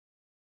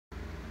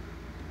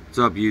What's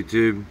up,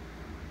 YouTube?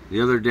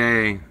 The other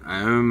day,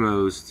 I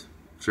almost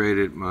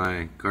traded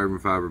my carbon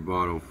fiber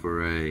bottle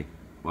for I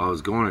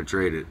was going to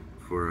trade it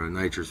for a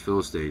nitrous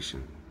fill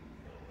station.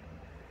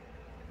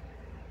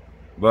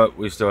 But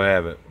we still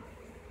have it.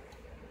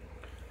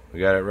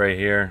 We got it right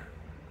here.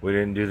 We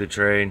didn't do the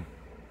trade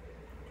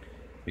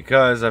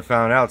because I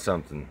found out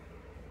something,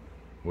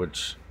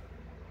 which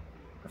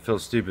I feel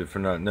stupid for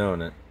not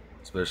knowing it,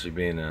 especially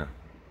being a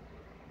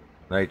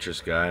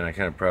nitrous guy, and I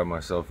kind of pride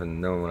myself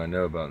in knowing what I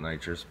know about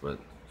nitrous, but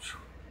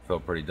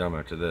felt pretty dumb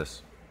after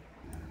this.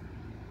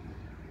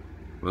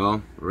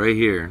 Well, right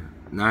here,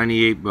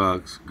 98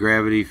 bucks,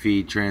 gravity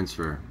feed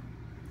transfer.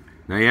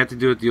 Now you have to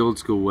do it the old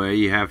school way.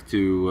 You have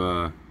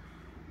to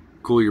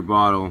cool your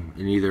bottle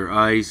in either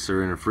ice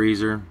or in a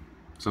freezer.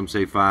 Some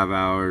say 5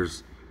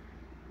 hours.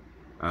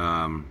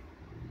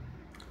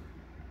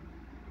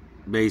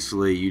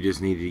 Basically, you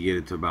just need to get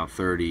it to about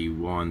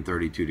 31,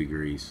 32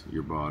 degrees,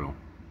 your bottle.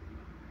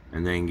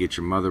 And then get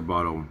your mother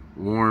bottle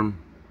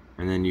warm,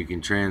 and then you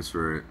can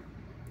transfer it.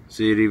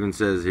 See, it even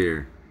says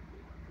here,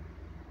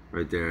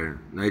 right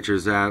there,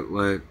 nitrous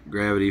outlet,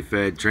 gravity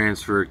fed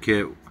transfer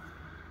kit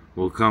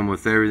will come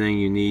with everything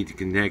you need to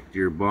connect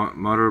your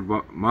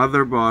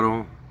mother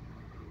bottle,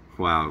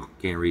 wow,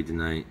 can't read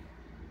tonight,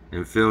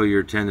 and fill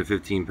your 10 to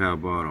 15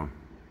 pound bottle.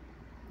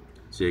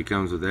 See, it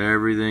comes with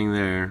everything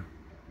there,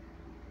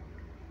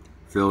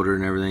 filter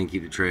and everything,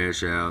 keep the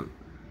trash out,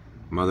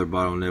 mother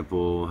bottle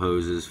nipple,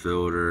 hoses,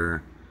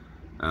 filter,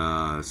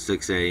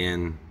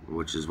 6AN,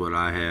 which is what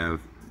I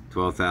have,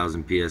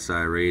 12,000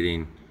 PSI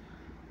rating,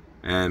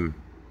 and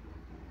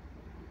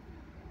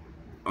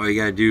all you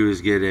gotta do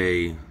is get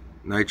a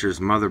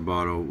nitrous mother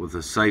bottle with a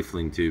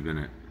siphoning tube in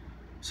it,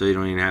 so you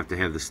don't even have to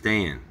have the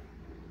stand.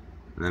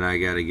 And then I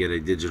gotta get a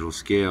digital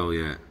scale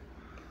yet.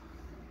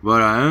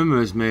 But I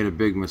almost made a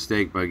big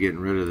mistake by getting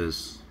rid of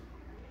this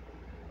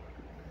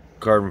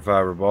carbon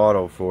fiber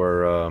bottle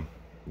for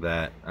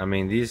that. I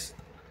mean, this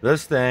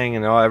thing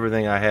and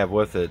everything I have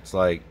with it, it's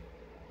like,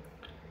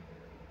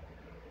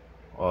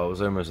 well, it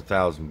was almost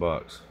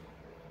 $1,000.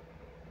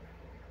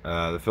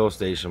 The fill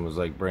station was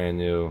like brand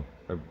new.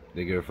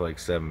 They go for like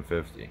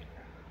 $750.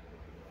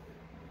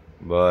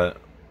 But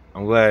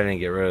I'm glad I didn't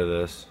get rid of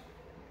this.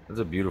 It's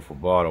a beautiful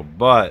bottle.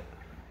 But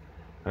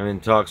I'm in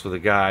talks with a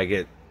guy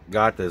I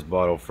got this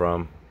bottle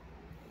from.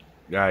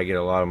 Guy I get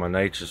a lot of my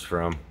nitrous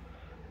from,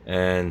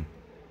 and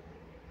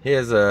he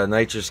has a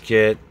nitrous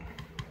kit,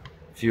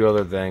 a few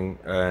other things,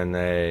 and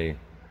a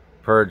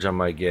purge. I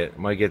might get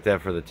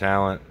that for the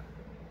Talent.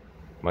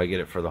 Might get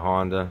it for the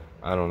Honda.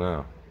 I don't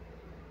know.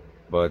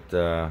 But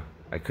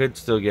I could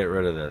still get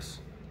rid of this.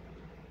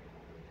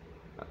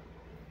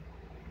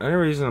 The only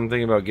reason I'm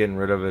thinking about getting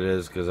rid of it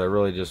is because I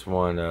really just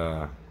want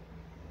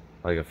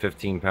like a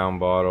 15-pound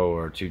bottle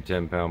or two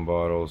 10-pound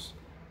bottles.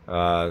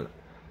 Carbon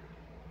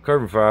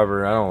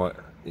fiber, I don't want,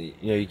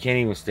 you can't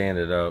even stand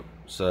it up,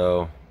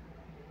 so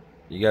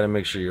you got to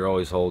make sure you're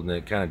always holding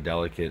it. Kind of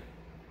delicate.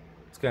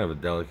 It's kind of a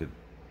delicate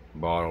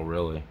bottle,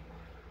 really.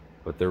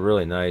 But they're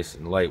really nice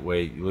and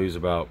lightweight. You lose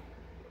about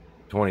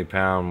 20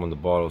 pounds when the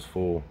bottle's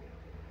full.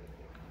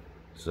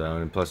 So,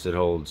 and plus it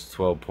holds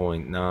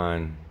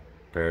 12.9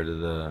 compared to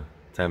the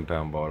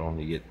 10-pound bottle.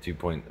 You get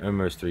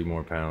almost 3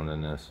 more pounds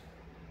than this.